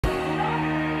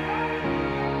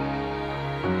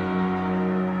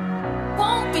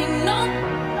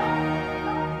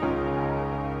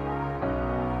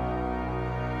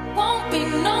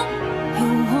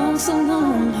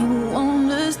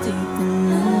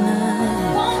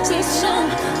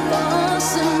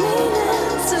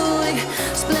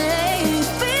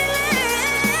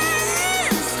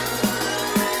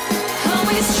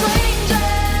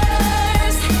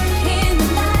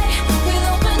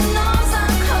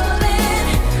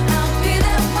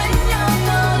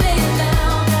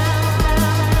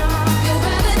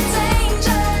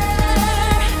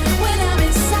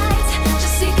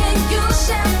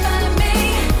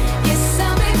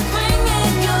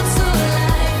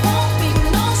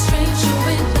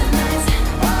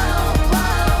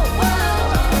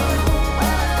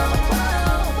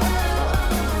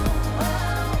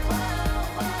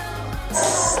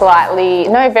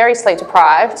very sleep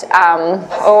deprived.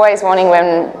 Always wondering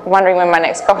when my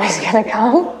next coffee is going to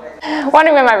come.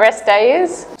 Wondering when my rest day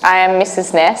is. I am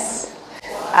Mrs. Ness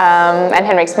and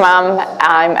Henrik's mum.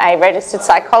 I'm a registered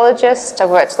psychologist. I've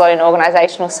worked a lot in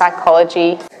organisational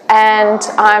psychology, and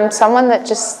I'm someone that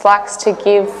just likes to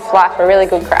give life a really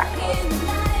good crack.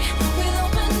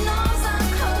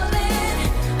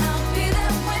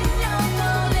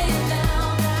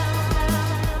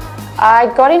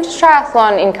 I got into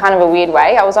triathlon in kind of a weird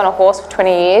way. I was on a horse for 20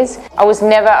 years. I was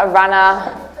never a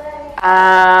runner,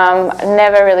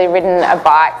 never really ridden a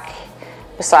bike,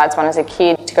 besides one as a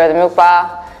kid to go to the milk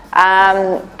bar.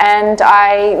 And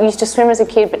I used to swim as a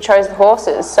kid but chose the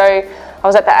horses. So I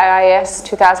was at the AIS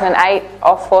 2008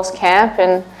 off-horse camp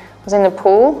and was in the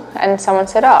pool, and someone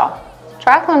said, oh,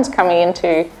 triathlon's coming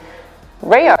into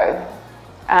Rio.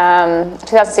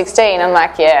 2016, I'm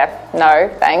like, yeah, no,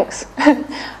 thanks.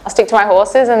 I'll stick to my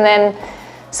horses. And then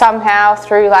somehow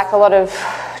through like a lot of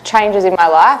changes in my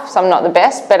life, so I'm not the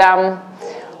best, but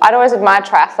I'd always admired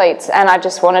triathletes and I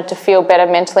just wanted to feel better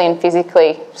mentally and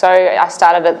physically. So I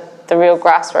started at the real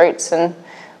grassroots and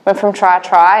went from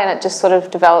try, and it just sort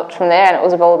of developed from there, and it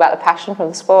was all about the passion for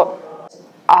the sport.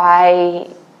 I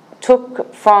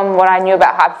took from what I knew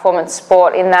about high performance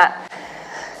sport in that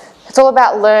it's all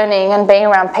about learning and being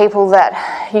around people that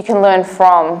you can learn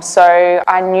from. So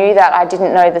I knew that I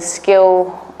didn't know the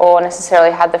skill or necessarily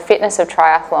had the fitness of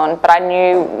triathlon, but I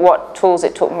knew what tools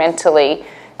it took mentally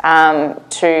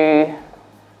to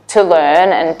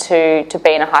learn and to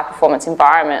be in a high performance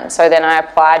environment. So then I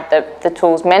applied the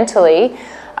tools mentally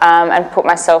and put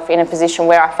myself in a position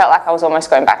where I felt like I was almost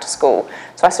going back to school.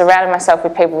 So I surrounded myself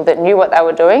with people that knew what they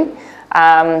were doing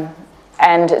and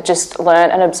just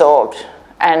learned and absorbed,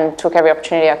 and took every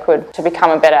opportunity I could to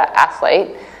become a better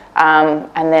athlete,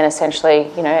 and then essentially,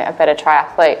 you know, a better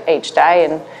triathlete each day,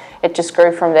 and it just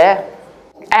grew from there.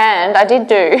 And I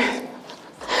did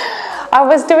I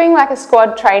was doing like a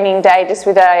squad training day just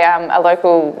with a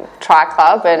local tri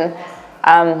club, and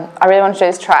I really wanted to do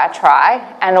this try,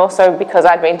 and also because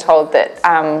I'd been told that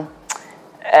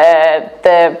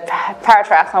the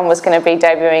para-triathlon was going to be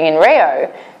debuting in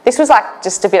Rio. This was like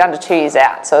just a bit under 2 years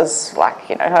out, so I was like,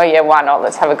 you know, oh yeah, why not?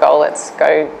 Let's have a goal. Let's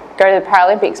go to the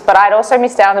Paralympics. But I'd also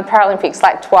missed out on the Paralympics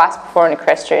like twice before in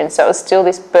equestrian, so it was still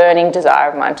this burning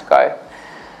desire of mine to go.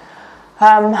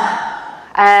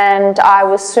 And I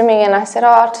was swimming, and I said,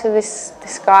 oh, to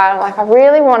this guy, I'm like, I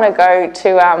really want to go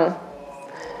to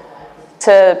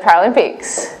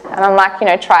Paralympics, and I'm like, you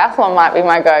know, triathlon might be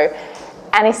my go.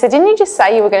 And he said, didn't you just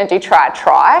say you were going to do try?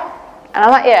 And I'm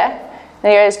like, yeah.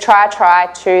 And he goes, try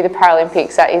to the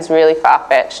Paralympics, that is really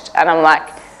far-fetched. And I'm like,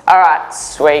 all right,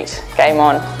 sweet, game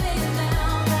on.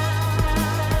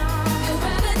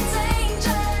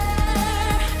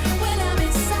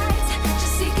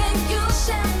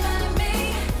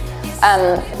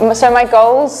 So my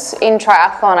goals in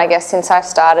triathlon, I guess, since I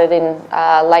started in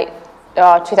early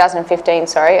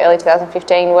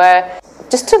 2015 were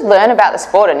just to learn about the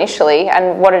sport initially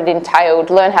and what it entailed,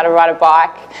 learn how to ride a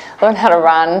bike, learn how to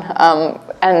run,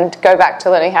 and go back to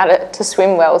learning how to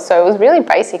swim well. So it was really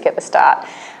basic at the start.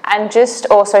 And just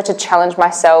also to challenge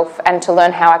myself and to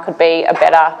learn how I could be a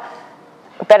better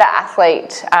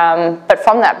athlete. But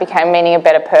from that became meaning a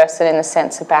better person in the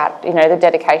sense about, you know, the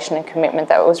dedication and commitment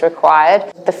that was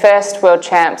required. The first World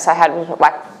Champs I had was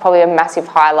like probably a massive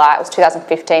highlight. It was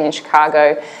 2015 in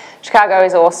Chicago. Chicago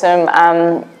is awesome.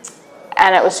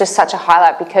 And it was just such a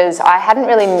highlight because I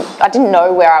didn't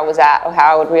know where I was at or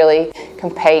how I would really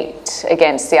compete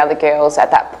against the other girls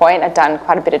at that point. I'd done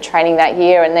quite a bit of training that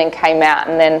year and then came out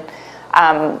and then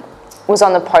was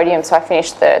on the podium, so I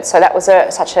finished third. So that was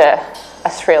such a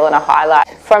thrill and a highlight.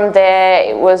 From there,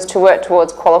 it was to work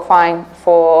towards qualifying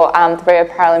for the Rio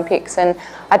Paralympics, and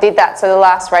I did that. So the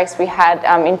last race we had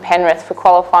in Penrith for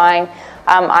qualifying,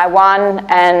 I won,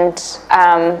 and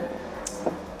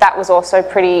that was also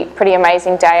pretty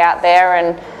amazing day out there,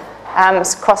 and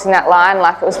crossing that line,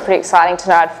 like, it was pretty exciting to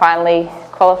know I'd finally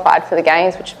qualified for the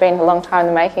games, which had been a long time in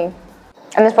the making.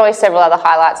 And there's probably several other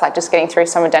highlights, like just getting through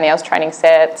some of Danielle's training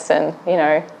sets and, you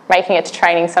know, making it to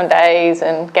training some days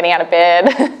and getting out of bed,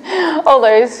 all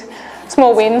those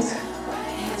small wins.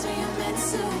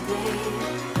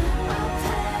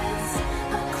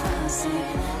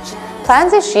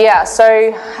 Plans this year,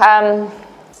 so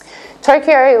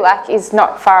Tokyo is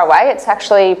not far away. It's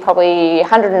actually probably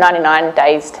 199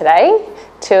 days today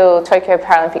till Tokyo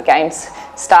Paralympic Games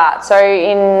start. So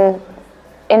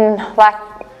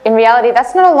in reality,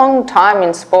 that's not a long time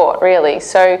in sport, really.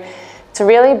 So it's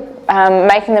really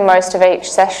making the most of each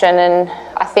session, and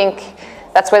I think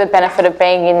that's where the benefit of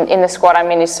being in the squad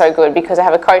I'm in is so good, because I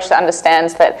have a coach that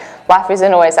understands that life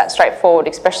isn't always that straightforward,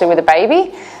 especially with a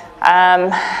baby.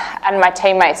 And my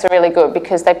teammates are really good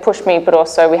because they push me, but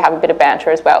also we have a bit of banter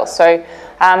as well. So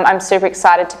I'm super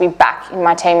excited to be back in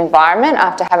my team environment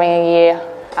after having a year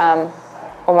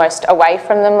almost away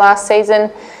from them last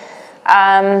season.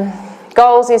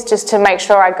 Goals is just to make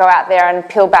sure I go out there and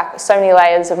peel back so many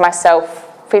layers of myself,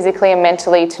 physically and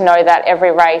mentally, to know that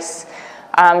every race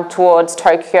towards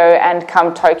Tokyo and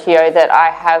come Tokyo that I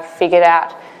have figured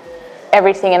out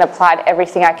everything and applied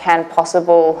everything I can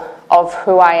possible of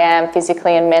who I am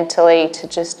physically and mentally, to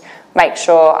just make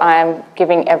sure I'm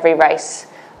giving every race,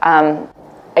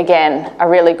 again, a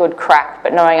really good crack,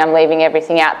 but knowing I'm leaving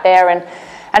everything out there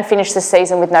and finish the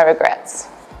season with no regrets.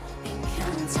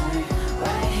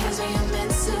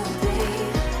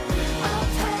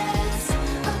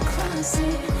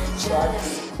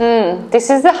 This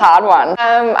is the hard one.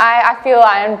 I feel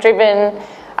I am driven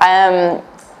and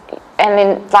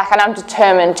I'm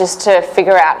determined just to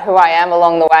figure out who I am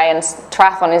along the way, and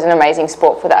triathlon is an amazing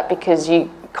sport for that, because you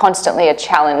constantly are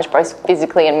challenged both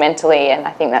physically and mentally, and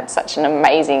I think that's such an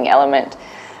amazing element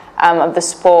of the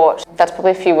sport. That's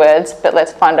probably a few words, but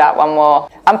let's find out one more.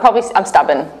 I'm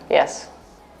stubborn, yes.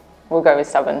 We'll go with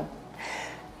stubborn.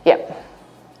 Yep.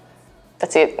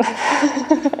 That's it.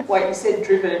 Wait, you said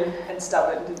driven and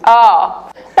stubborn, didn't you?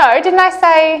 Oh, no, didn't I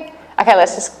say? Okay,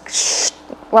 let's just,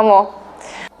 one more.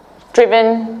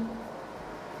 Driven,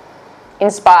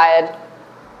 inspired,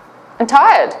 and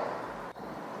tired.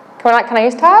 Can I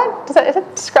use tired? Does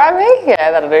that describe me?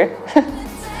 Yeah, that'll do.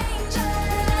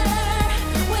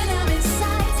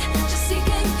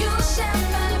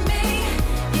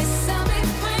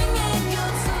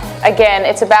 Again,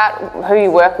 it's about who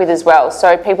you work with as well.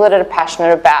 So people that are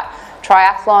passionate about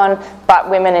triathlon, but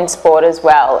women in sport as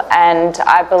well. And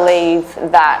I believe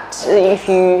that if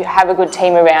you have a good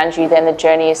team around you, then the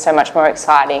journey is so much more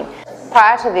exciting.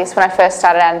 Prior to this, when I first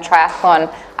started out in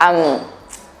triathlon,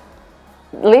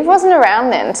 Liv wasn't around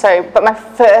then. But my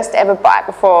first ever bike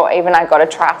before even I got a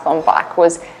triathlon bike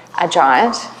was a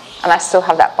Giant, and I still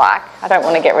have that bike. I don't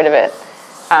want to get rid of it.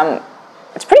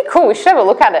 It's pretty cool. We should have a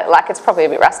look at it. Like, it's probably a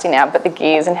bit rusty now, but the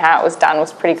gears and how it was done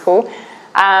was pretty cool.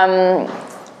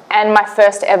 And my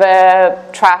first ever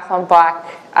triathlon bike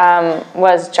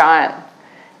was Giant,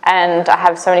 and I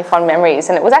have so many fond memories.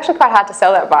 And it was actually quite hard to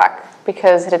sell that bike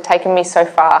because it had taken me so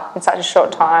far in such a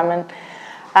short time.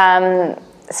 And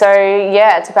so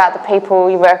yeah, it's about the people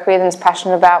you work with, and it's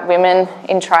passionate about women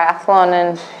in triathlon.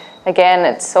 And again,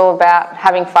 it's all about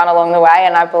having fun along the way,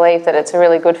 and I believe that it's a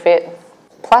really good fit.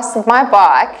 Plus, my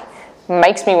bike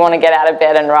makes me want to get out of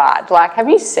bed and ride. Like, have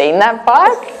you seen that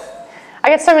bike? I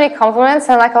get so many compliments,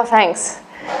 and I'm like, oh, thanks.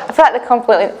 I feel like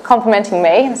they're complimenting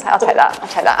me, and it's like, I'll take that, I'll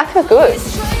take that. I feel good.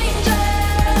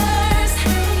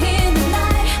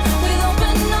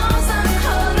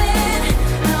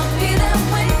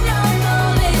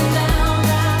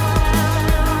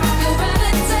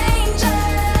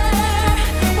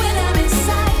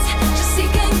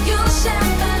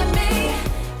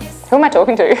 Who am I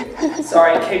talking to?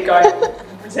 Sorry, keep going.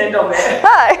 Pretend I'm there.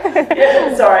 Hi.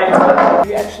 Yeah, sorry.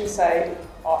 You actually say,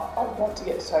 oh, I want to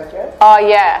get to Tokyo. Oh,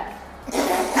 yeah.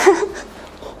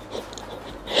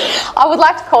 I would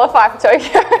like to qualify for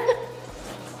Tokyo.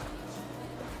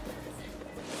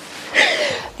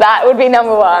 That would be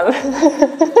number one.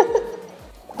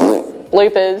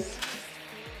 Bloopers.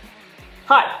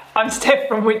 Hi, I'm Steph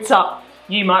from Witsup.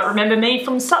 You might remember me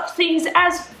from such things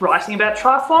as writing about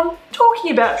triathlon,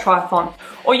 talking about triathlon,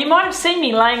 or you might have seen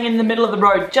me laying in the middle of the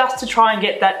road just to try and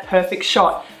get that perfect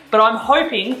shot. But I'm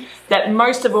hoping that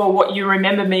most of all what you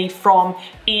remember me from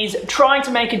is trying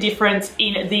to make a difference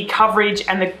in the coverage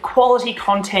and the quality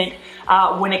content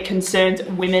when it concerns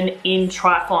women in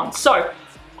triathlon. So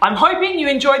I'm hoping you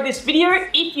enjoyed this video.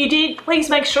 If you did, please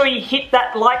make sure you hit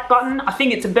that like button. I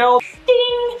think it's a bell.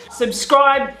 Ding!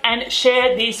 Subscribe and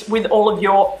share this with all of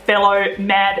your fellow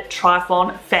mad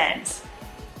triathlon fans.